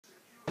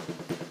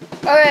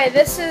Okay,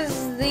 this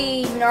is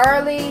the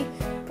Gnarly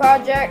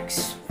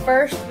Project's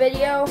first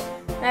video,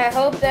 and I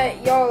hope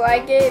that y'all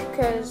like it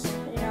because,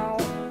 you know,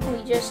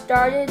 we just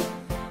started,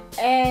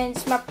 and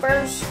it's my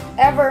first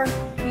ever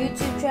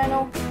YouTube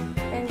channel.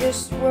 And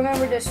just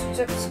remember to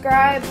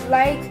subscribe,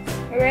 like,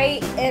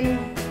 rate, and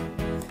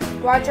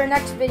watch our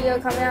next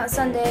video coming out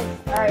Sunday.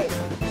 Alright,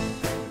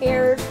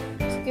 here's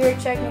security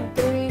checking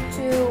 3,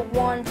 2,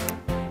 1.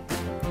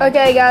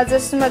 Okay guys,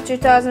 this is my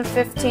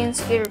 2015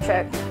 skater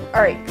check.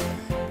 Alright,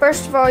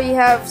 first of all you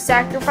have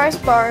Sacrifice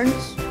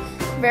Barnes,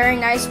 very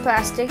nice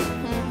plastic.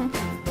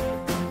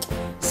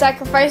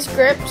 Sacrifice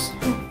grips,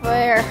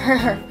 where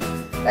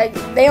like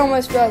they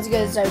almost feel as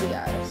good as Zodi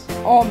guys.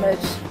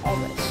 Almost.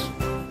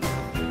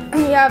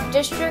 You have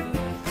District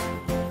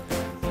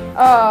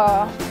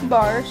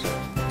bars,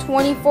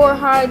 24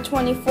 high,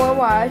 24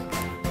 wide.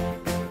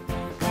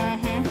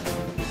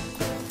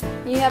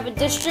 You have a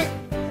District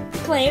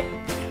clamp,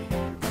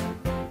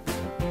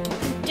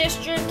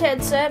 District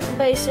headset,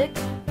 basic,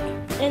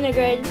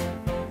 integrated,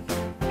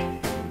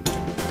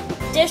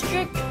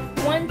 District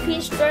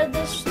one-piece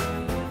threadless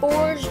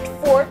forged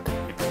fork,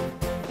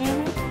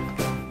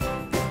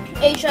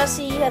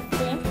 HRC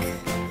pink.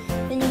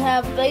 Then you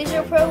have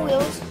Blazer Pro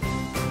wheels,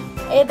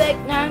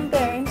 ABEC 9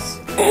 bearings,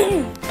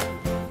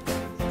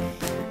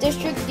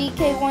 District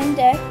DK1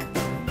 deck,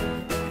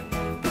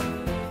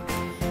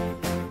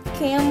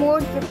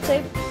 Camwood grip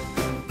tape,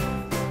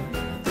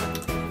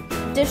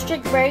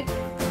 District brake,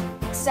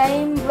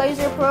 same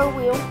Blazer Pro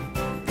wheel,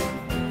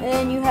 and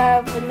then you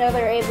have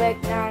another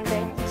ABEC 9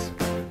 bearings.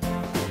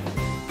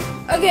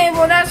 Okay,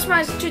 well that's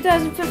my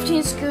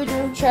 2015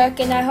 scooter truck,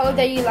 and I hope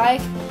that you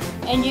like,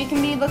 and you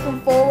can be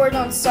looking forward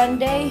on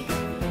Sunday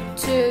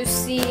to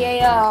see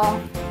a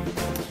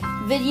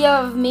video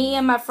of me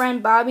and my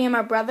friend Bobby and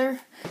my brother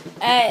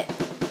at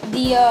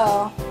the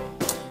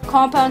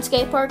Compound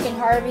Skate Park in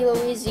Harvey,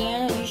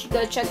 Louisiana. You should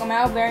go check them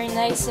out. Very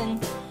nice.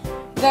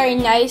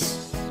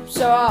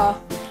 So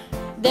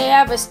they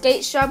have a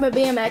skate shop, a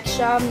BMX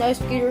shop, no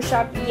scooter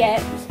shop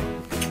yet.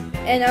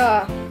 And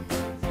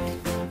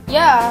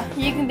yeah,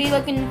 you can be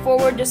looking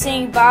forward to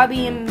seeing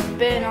Bobby and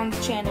Ben on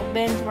the channel.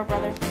 Ben's my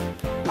brother.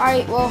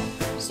 Alright, well,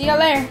 see y'all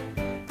later.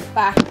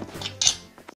 Bye.